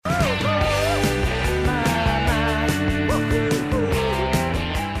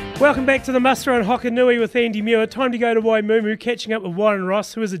Welcome back to the Muster on Hokanui with Andy Muir. Time to go to Waimumu, catching up with Warren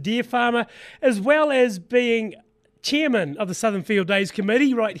Ross, who is a deer farmer, as well as being chairman of the Southern Field Days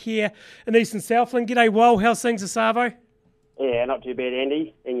Committee right here in Eastern Southland. G'day, Wal. How's things at Savo? Yeah, not too bad,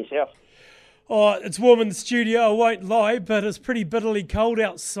 Andy. And yourself? Oh, it's warm in the studio, I won't lie, but it's pretty bitterly cold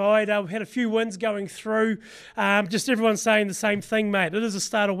outside. We've had a few winds going through. Just everyone saying the same thing, mate. It is the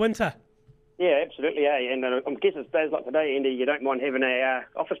start of winter. Yeah, absolutely, And I guess it's days like today, Andy, you don't mind having a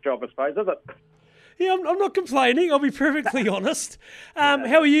office job, I suppose, is it? Yeah, I'm not complaining, I'll be perfectly honest.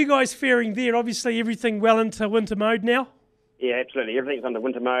 How are you guys faring there? Obviously, everything well into winter mode now? Yeah, absolutely. Everything's under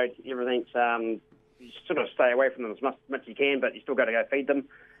winter mode. Everything's, you sort of stay away from them as much as you can, but you still got to go feed them.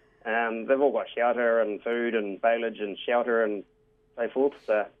 They've all got shelter and food and baleage and shelter and so forth.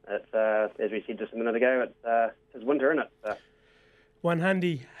 So it's, as we said just a minute ago, it's winter, isn't it? So.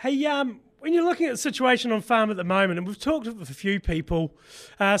 100. Hey, when you're looking at the situation on farm at the moment, and we've talked with a few people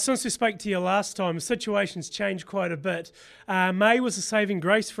since we spoke to you last time, the situation's changed quite a bit. May was a saving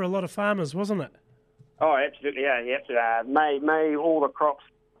grace for a lot of farmers, wasn't it? Oh, absolutely, May, all the crops,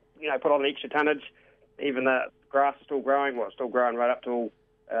 put on extra tonnage. Even the grass is still growing. Well, it's still growing right up till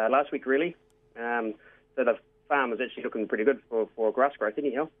last week, really. So the farm is actually looking pretty good for grass growth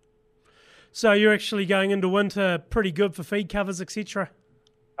anyhow. So you're actually going into winter pretty good for feed covers, etc.?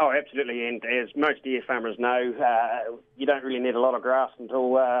 Oh, absolutely, and as most deer farmers know, you don't really need a lot of grass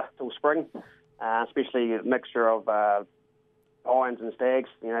until spring, especially a mixture of hinds and stags.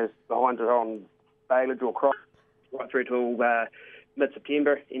 The hinds are on baleage or crop right through till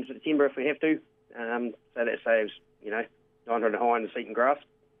mid-September, into September if we have to. So that saves, 900 hinds eating grass.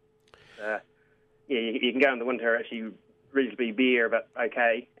 You can go in the winter actually reasonably bare, but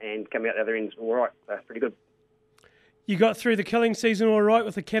okay, and come out the other end all right. So pretty good. You got through the killing season all right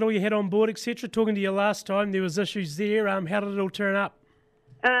with the cattle you had on board, etc. Talking to you last time, there was issues there. How did it all turn up?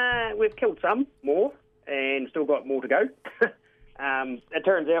 We've killed some more, and still got more to go. It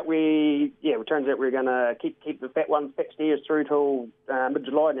turns out we're going to keep the fat steers through till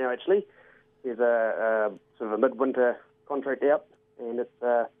mid-July now. Actually, there's a sort of a midwinter contract out, and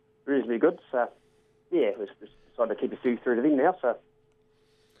it's reasonably good. So we've decided to keep a few through to them now. So.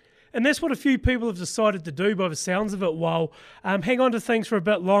 And that's what a few people have decided to do by the sounds of it, while hang on to things for a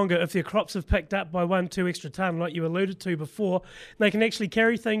bit longer if their crops have picked up by 1-2 extra tonne, like you alluded to before. They can actually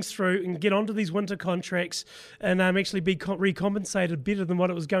carry things through and get onto these winter contracts and actually be recompensated better than what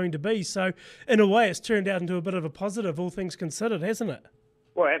it was going to be. So in a way, it's turned out into a bit of a positive, all things considered, hasn't it?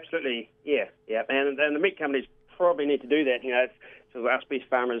 Well, absolutely, yeah. And the meat companies probably need to do that, so us beef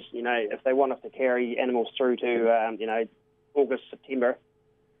farmers, if they want us to carry animals through to, August, September,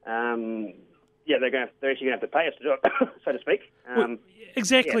 they're actually going to have to pay us to do it, so to speak.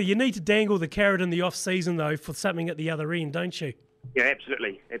 Exactly. Yeah. You need to dangle the carrot in the off-season, though, for something at the other end, don't you? Yeah,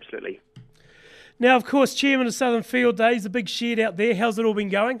 absolutely. Now, of course, Chairman of Southern Field Days, the big shed out there. How's it all been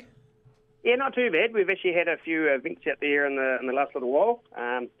going? Yeah, not too bad. We've actually had a few events out there in the last little while.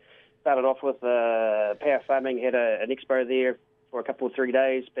 Started off with power farming, had an expo there for a couple of 3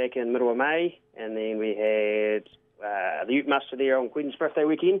 days back in the middle of May, and then we had the Ute Muster there on Queen's birthday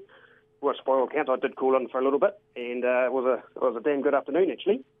weekend. Well, spoil accounts, I did call in for a little bit, and it was a damn good afternoon,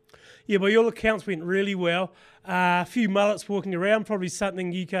 actually. Yeah, by all accounts, went really well. A few mullets walking around, probably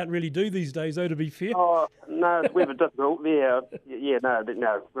something you can't really do these days, though, to be fair. Oh, no, it's weather difficult. No,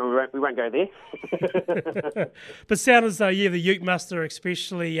 we won't go there. But sound as though, the Ute Muster,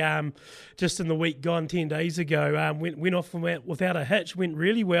 especially just in the week gone 10 days ago, went off without a hitch, went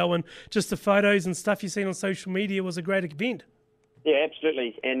really well, and just the photos and stuff you've seen on social media was a great event. Yeah,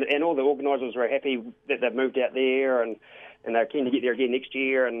 absolutely. And all the organisers were happy that they've moved out there, and they're keen to get there again next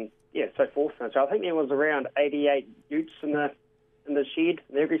year, and so forth. And so I think there was around 88 utes in the shed,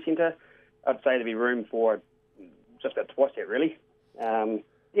 in the agri centre. I'd say there'd be room for just about twice that, really. So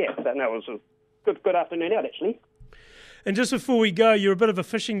it was a good afternoon out, actually. And just before we go, you're a bit of a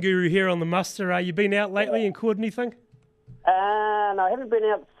fishing guru here on the Muster. You been out lately and caught anything? No, I haven't been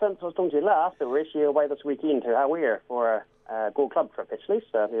out since I was talking to you last, but we're actually away this weekend to Hawea for a Gore Club trip, actually.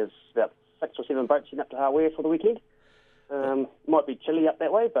 So there's about 6 or 7 boats heading up to Hawea for the weekend. Might be chilly up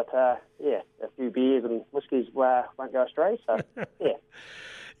that way, but a few beers and whiskies won't go astray, so yeah.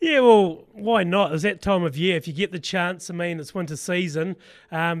 Yeah, well, why not? It's that time of year. If you get the chance, it's winter season,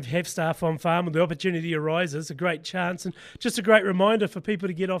 have staff on farm and the opportunity arises, a great chance and just a great reminder for people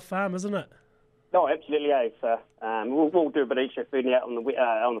to get off farm, isn't it? Oh, absolutely, So we'll do a bit of extra feeding out on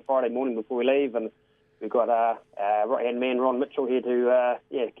the Friday morning before we leave, and we've got our right-hand man, Ron Mitchell, here to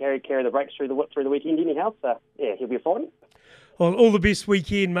carry the brakes through the weekend anyhow, so he'll be fine. Well, all the best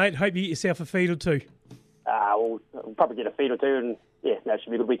weekend, mate. Hope you get yourself a feed or two. We'll probably get a feed or two and yeah, no, it should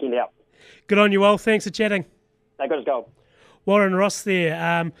be a good weekend out. Good on you, Will. Thanks for chatting. No, good as gold. Warren Ross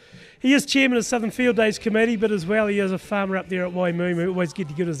there. He is chairman of Southern Field Days Committee, but as well he is a farmer up there at Waimea. We always get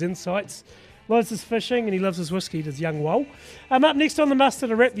to get his insights. Loves his fishing and he loves his whiskey, does young Wal. Up next on the muster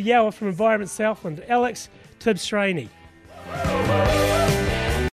to wrap the hour from Environment Southland, Alex Tibbs-Straney.